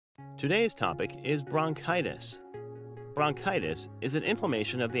Today's topic is bronchitis. Bronchitis is an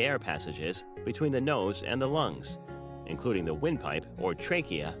inflammation of the air passages between the nose and the lungs, including the windpipe or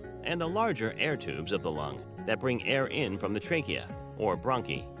trachea and the larger air tubes of the lung that bring air in from the trachea or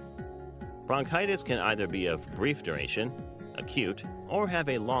bronchi. Bronchitis can either be of brief duration, acute, or have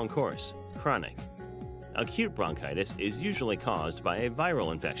a long course, chronic. Acute bronchitis is usually caused by a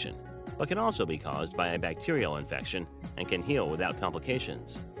viral infection, but can also be caused by a bacterial infection and can heal without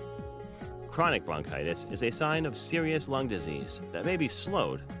complications. Chronic bronchitis is a sign of serious lung disease that may be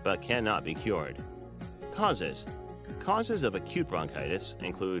slowed but cannot be cured. Causes of acute bronchitis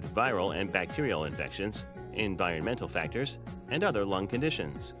include viral and bacterial infections, environmental factors, and other lung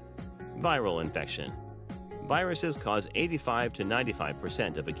conditions. Viral infection. Viruses cause 85 to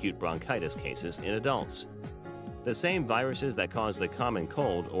 95% of acute bronchitis cases in adults. The same viruses that cause the common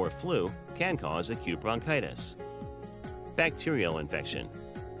cold or flu can cause acute bronchitis. Bacterial infection.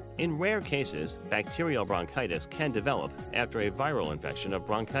 In rare cases, bacterial bronchitis can develop after a viral infection of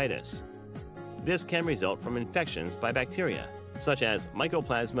bronchitis. This can result from infections by bacteria, such as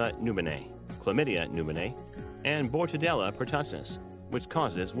Mycoplasma pneumoniae, Chlamydia pneumoniae, and Bordetella pertussis, which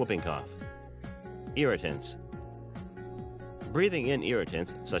causes whooping cough. Irritants. Breathing in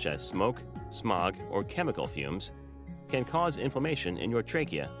irritants such as smoke, smog, or chemical fumes can cause inflammation in your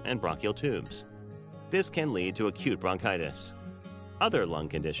trachea and bronchial tubes. This can lead to acute bronchitis. Other lung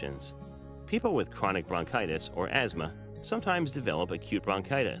conditions. People with chronic bronchitis or asthma sometimes develop acute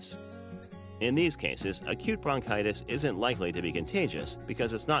bronchitis. In these cases, acute bronchitis isn't likely to be contagious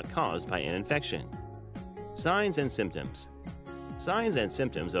because it's not caused by an infection. Signs and symptoms. Signs and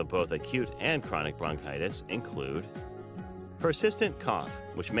symptoms of both acute and chronic bronchitis include persistent cough,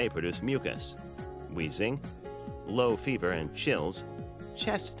 which may produce mucus, wheezing, low fever and chills,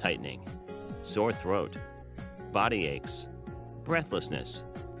 chest tightening, sore throat, body aches, breathlessness,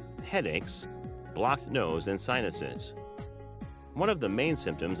 headaches, blocked nose and sinuses. One of the main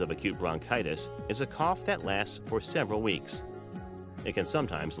symptoms of acute bronchitis is a cough that lasts for several weeks. It can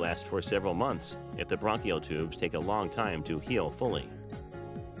sometimes last for several months if the bronchial tubes take a long time to heal fully.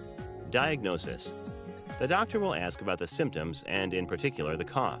 Diagnosis. The doctor will ask about the symptoms and, in particular, the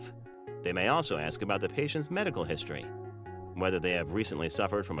cough. They may also ask about the patient's medical history, whether they have recently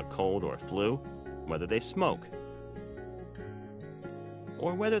suffered from a cold or flu, whether they smoke,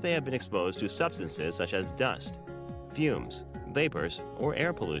 or whether they have been exposed to substances such as dust, fumes, vapors, or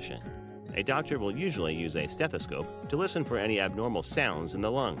air pollution. A doctor will usually use a stethoscope to listen for any abnormal sounds in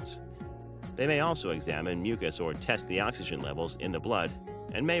the lungs. They may also examine mucus or test the oxygen levels in the blood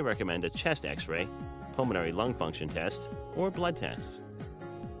and may recommend a chest X-ray, pulmonary lung function test, or blood tests.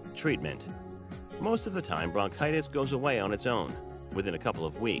 Treatment. Most of the time, bronchitis goes away on its own within a couple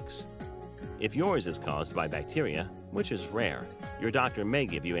of weeks. If yours is caused by bacteria, which is rare, your doctor may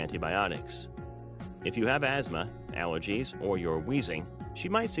give you antibiotics. If you have asthma, allergies, or you're wheezing, she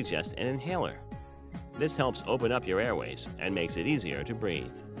might suggest an inhaler. This helps open up your airways and makes it easier to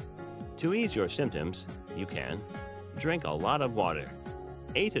breathe. To ease your symptoms, you can drink a lot of water.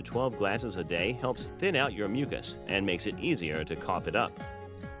 8 to 12 glasses a day helps thin out your mucus and makes it easier to cough it up.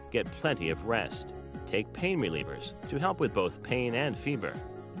 Get plenty of rest. Take pain relievers to help with both pain and fever.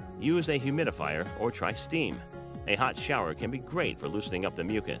 Use a humidifier or try steam. A hot shower can be great for loosening up the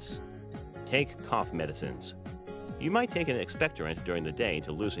mucus. Take cough medicines. You might take an expectorant during the day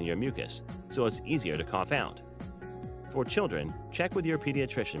to loosen your mucus, so it's easier to cough out. For children, check with your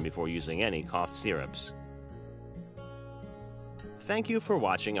pediatrician before using any cough syrups. Thank you for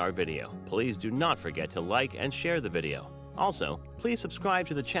watching our video. Please do not forget to like and share the video. Also, please subscribe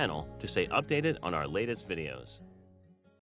to the channel to stay updated on our latest videos.